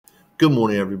Good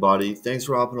morning, everybody. Thanks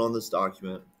for hopping on this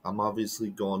document. I'm obviously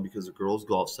going because of girls'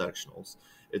 golf sectionals.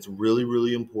 It's really,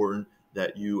 really important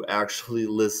that you actually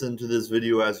listen to this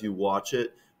video as you watch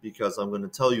it because I'm going to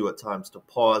tell you at times to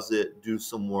pause it, do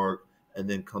some work, and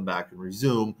then come back and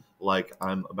resume like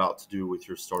I'm about to do with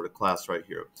your start of class right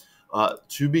here.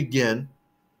 To begin,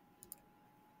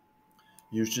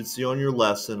 you should see on your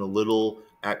lesson a little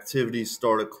activity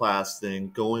start a class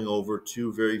thing going over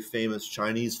two very famous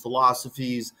Chinese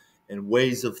philosophies and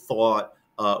ways of thought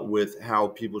with how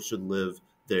people should live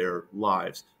their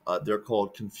lives. They're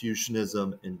called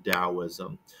Confucianism and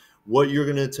Taoism. What you're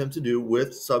going to attempt to do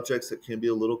with subjects that can be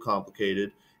a little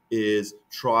complicated is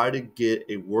try to get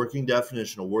a working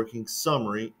definition, a working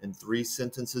summary in 3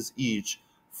 sentences each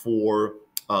for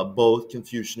both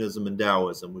Confucianism and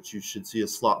Taoism, which you should see a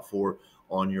slot for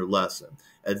on your lesson.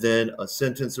 And then a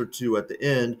sentence or two at the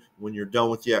end when you're done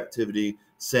with the activity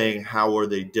saying how are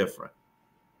they different.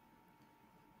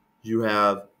 You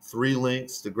have 3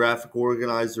 links. The graphic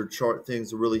organizer chart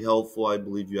things are really helpful. I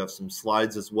believe you have some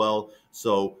slides as well.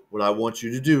 So what I want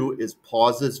you to do is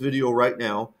pause this video right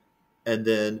now and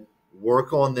then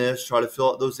work on this, try to fill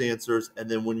out those answers. And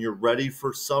then when you're ready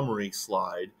for summary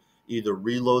slide, either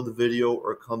reload the video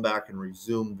or come back and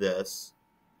resume this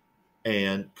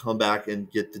and come back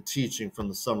and get the teaching from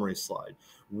the summary slide.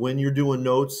 When you're doing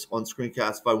notes on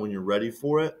Screencastify, when you're ready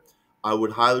for it, I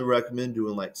would highly recommend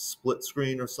doing like split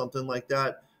screen or something like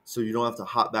that so you don't have to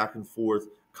hop back and forth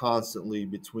constantly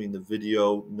between the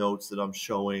video notes that I'm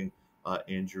showing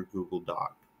and your Google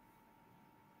Doc.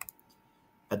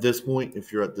 At this point,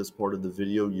 if you're at this part of the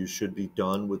video, you should be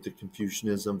done with the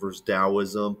Confucianism versus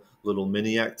Taoism little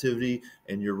mini activity,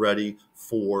 and you're ready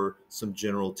for some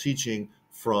general teaching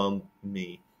from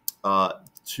me.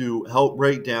 To help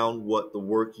break down what the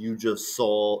work you just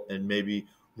saw and maybe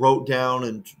wrote down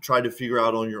and tried to figure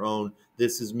out on your own,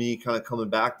 this is me kind of coming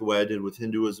back the way I did with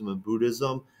Hinduism and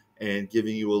Buddhism and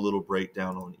giving you a little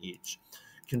breakdown on each.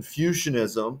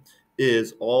 Confucianism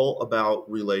is all about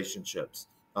relationships.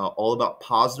 All about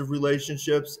positive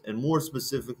relationships and more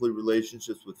specifically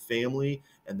relationships with family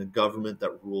and the government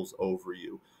that rules over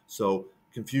you. So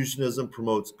Confucianism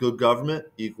promotes good government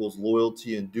equals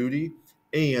loyalty and duty,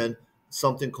 and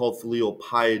something called filial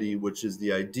piety, which is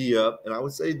the idea, and I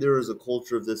would say there is a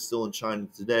culture of this still in China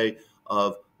today,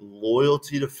 of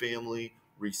loyalty to family,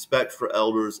 respect for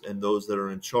elders and those that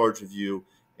are in charge of you.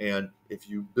 And if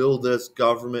you build this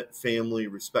government, family,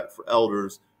 respect for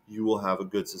elders, you will have a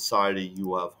good society, you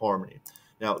will have harmony.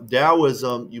 Now,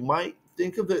 Taoism, you might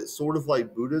think of it sort of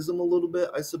like Buddhism a little bit,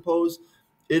 I suppose.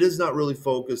 It is not really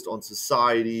focused on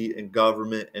society and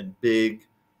government and big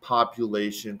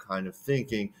population kind of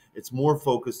thinking. It's more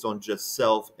focused on just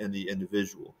self and the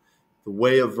individual. The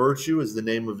Way of Virtue is the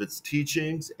name of its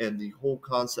teachings, and the whole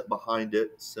concept behind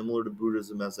it, similar to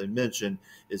Buddhism as I mentioned,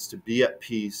 is to be at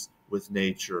peace with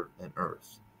nature and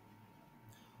earth.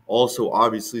 Also,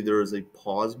 obviously, there is a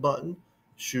pause button.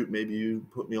 Shoot, maybe you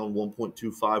put me on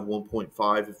 1.25,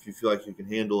 1.5 if you feel like you can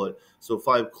handle it. So if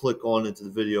I click on into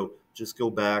the video, just go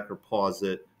back or pause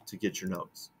it to get your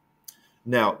notes.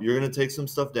 Now, you're going to take some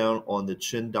stuff down on the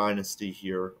Qin dynasty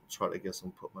here. I'll try to, I guess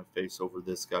I'm put my face over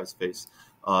this guy's face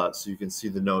so you can see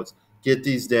the notes. Get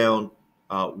these down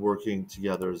working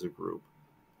together as a group.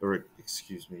 Or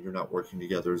excuse me, you're not working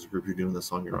together as a group. You're doing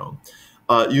this on your own.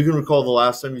 You can recall the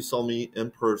last time you saw me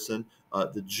in person,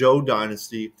 the Zhou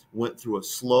dynasty went through a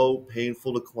slow,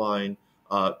 painful decline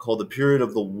called the period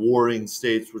of the Warring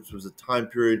States, which was a time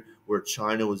period where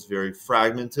China was very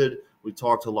fragmented. We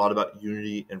talked a lot about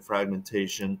unity and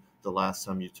fragmentation the last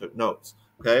time you took notes.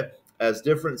 Okay, as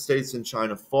different states in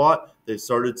China fought, they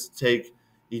started to take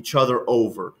each other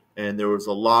over, and there was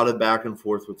a lot of back and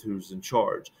forth with who's in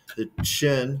charge. The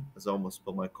Qin, as I almost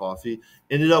spilled my coffee,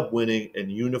 ended up winning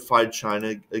and unified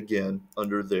China again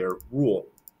under their rule.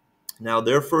 Now,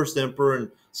 their first emperor,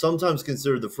 and sometimes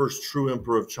considered the first true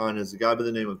emperor of China, is a guy by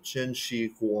the name of Qin Shi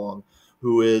Huang,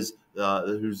 whose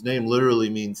name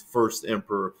literally means first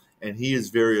emperor, and he is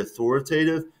very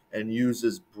authoritative and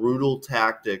uses brutal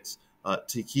tactics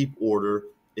to keep order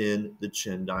in the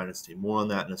Qin dynasty. More on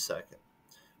that in a second.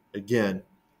 Again,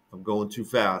 if I'm going too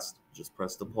fast, just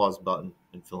press the pause button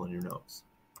and fill in your notes.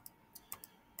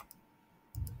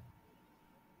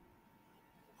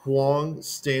 Huang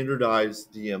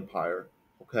standardized the empire.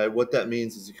 Okay, what that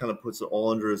means is he kind of puts it all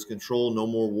under his control. No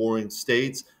more warring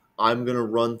states. I'm going to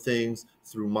run things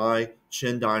through my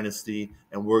Qin dynasty,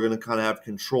 and we're going to kind of have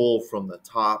control from the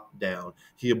top down.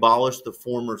 He abolished the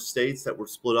former states that were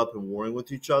split up and warring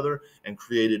with each other and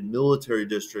created military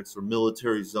districts or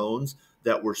military zones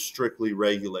that were strictly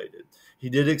regulated. He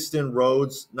did extend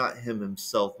roads, not him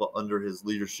himself, but under his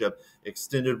leadership,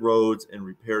 extended roads and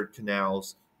repaired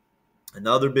canals.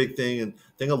 Another big thing, and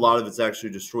I think a lot of it's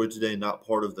actually destroyed today, not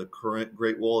part of the current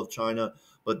Great Wall of China,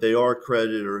 but they are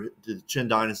credited, or the Qin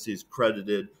dynasty is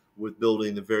credited with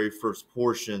building the very first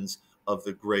portions of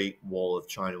the Great Wall of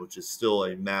China, which is still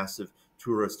a massive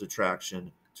tourist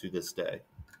attraction to this day.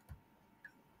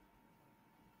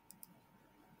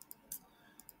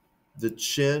 The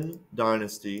Qin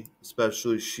dynasty,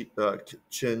 especially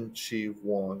Qin Shi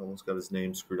Huang, almost got his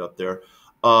name screwed up there,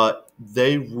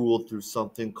 they ruled through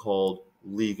something called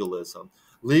legalism.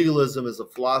 Legalism is a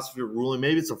philosophy of ruling.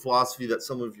 Maybe it's a philosophy that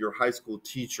some of your high school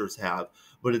teachers have,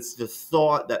 but it's the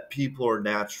thought that people are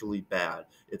naturally bad.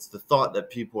 It's the thought that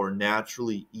people are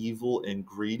naturally evil and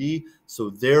greedy.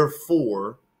 So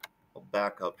therefore, I'll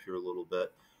back up here a little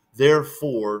bit.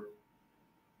 Therefore,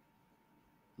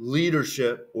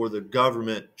 leadership or the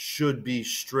government should be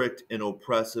strict and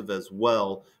oppressive as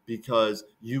well, because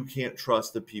you can't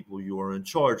trust the people you are in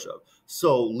charge of.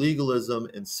 So legalism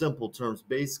in simple terms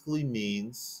basically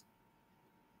means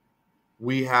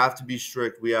we have to be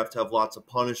strict, we have to have lots of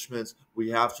punishments, we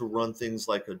have to run things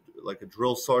like a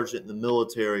drill sergeant in the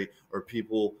military, or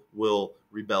people will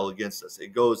rebel against us.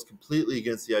 It goes completely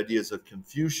against the ideas of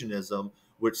Confucianism,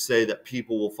 which say that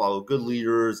people will follow good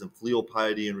leaders and filial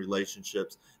piety and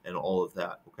relationships and all of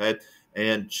that. Okay.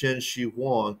 And Qin Shi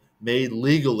Huang made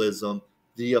legalism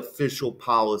the official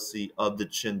policy of the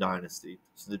Qin dynasty.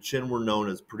 So the Qin were known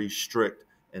as pretty strict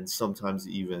and sometimes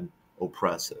even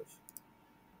oppressive.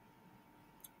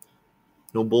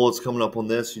 No bullets coming up on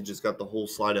this. You just got the whole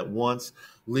slide at once.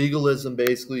 Legalism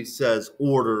basically says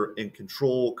order and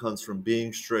control comes from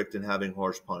being strict and having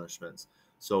harsh punishments.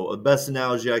 So the best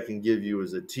analogy I can give you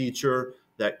is a teacher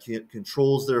that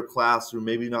controls their classroom,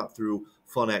 maybe not through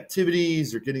fun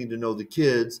activities or getting to know the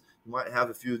kids. You might have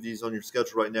a few of these on your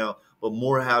schedule right now, but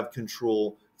more have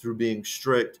control through being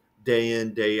strict day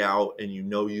in, day out, and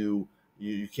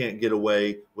you can't get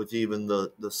away with even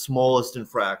the smallest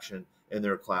infraction in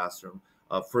their classroom.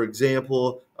 For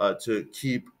example, to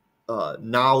keep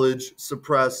knowledge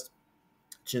suppressed,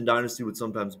 Qin dynasty would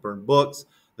sometimes burn books.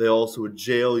 They also would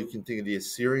jail. You can think of the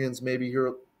Assyrians maybe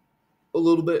here a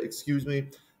little bit, excuse me.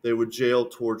 They would jail,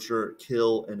 torture,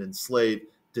 kill, and enslave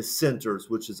dissenters,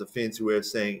 which is a fancy way of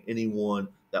saying anyone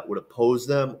that would oppose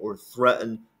them or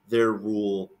threaten their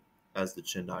rule as the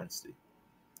Qin dynasty.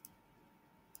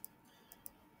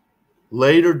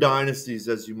 Later dynasties,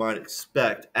 as you might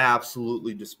expect,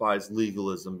 absolutely despised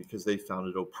legalism because they found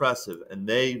it oppressive, and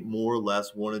they more or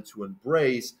less wanted to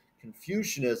embrace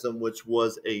Confucianism, which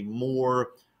was a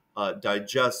more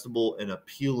digestible and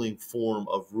appealing form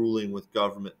of ruling with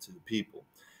government to the people.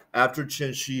 After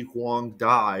Qin Shi Huang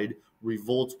died,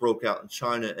 revolts broke out in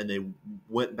China, and they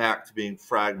went back to being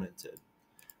fragmented.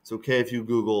 It's okay if you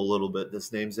Google a little bit.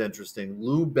 This name's interesting.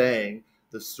 Liu Bang,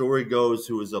 the story goes,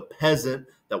 who was a peasant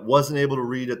that wasn't able to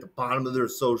read at the bottom of their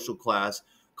social class,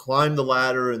 climbed the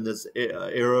ladder in this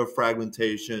era of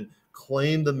fragmentation,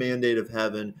 claimed the mandate of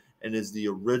heaven, and is the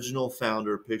original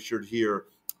founder, pictured here,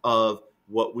 of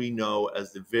what we know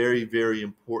as the very, very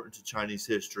important to Chinese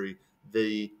history,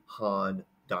 the Han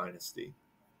Dynasty.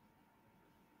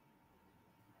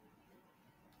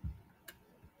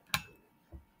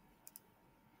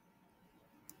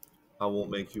 I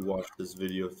won't make you watch this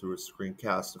video through a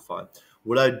Screencastify.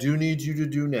 What I do need you to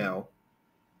do now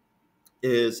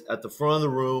is at the front of the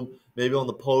room, maybe on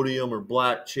the podium or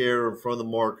black chair in front of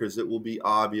the markers, it will be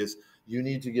obvious. You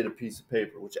need to get a piece of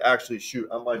paper, which actually, shoot,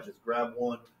 I might just grab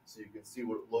one so you can see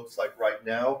what it looks like right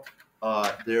now.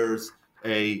 There's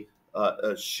a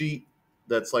sheet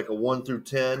that's like a 1 through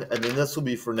 10, and then this will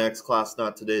be for next class,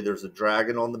 not today. There's a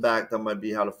dragon on the back. That might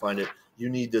be how to find it. You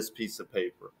need this piece of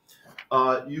paper.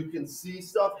 You can see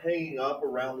stuff hanging up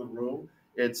around the room.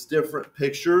 It's different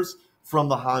pictures from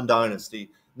the Han Dynasty.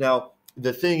 Now,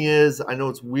 the thing is, I know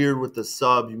it's weird with the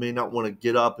sub. You may not want to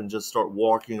get up and just start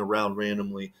walking around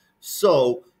randomly.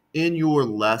 So in your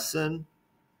lesson,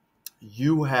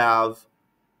 you have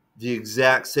the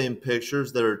exact same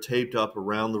pictures that are taped up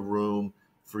around the room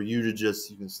for you to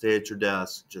you can stay at your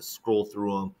desk, just scroll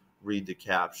through them, read the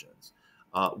captions.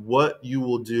 What you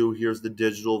will do, here's the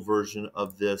digital version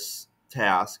of this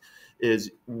task,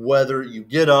 is whether you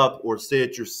get up or stay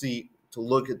at your seat to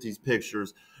look at these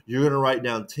pictures, you're going to write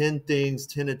down 10 things,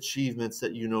 10 achievements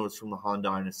that you noticed from the Han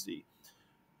Dynasty.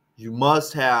 You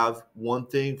must have one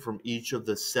thing from each of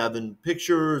the 7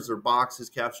 pictures or boxes,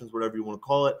 captions, whatever you want to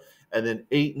call it. And then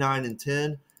 8, 9, and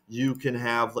 10, you can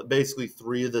have basically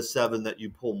 3 of the 7 that you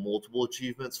pull multiple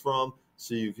achievements from,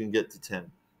 so you can get to 10.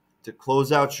 To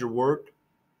close out your work,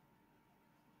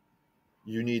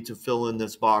 you need to fill in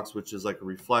this box, which is like a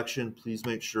reflection. Please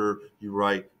make sure you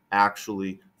write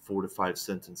actually 4 to 5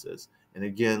 sentences. And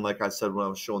again, like I said when I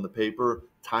was showing the paper,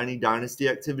 Tiny Dynasty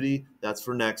activity, that's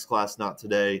for next class, not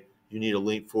today. You need a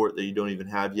link for it that you don't even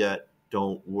have yet.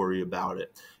 Don't worry about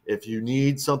it. If you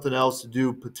need something else to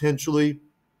do potentially,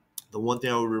 the one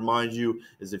thing I would remind you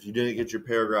is if you didn't get your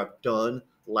paragraph done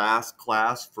last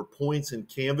class for points in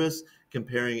Canvas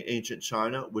comparing ancient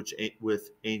China with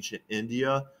ancient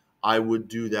India, I would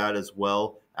do that as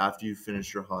well after you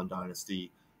finish your Han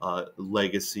Dynasty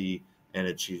legacy and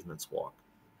achievements walk.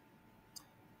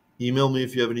 Email me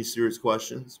if you have any serious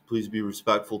questions. Please be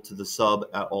respectful to the sub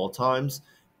at all times,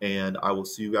 and I will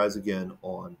see you guys again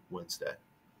on Wednesday.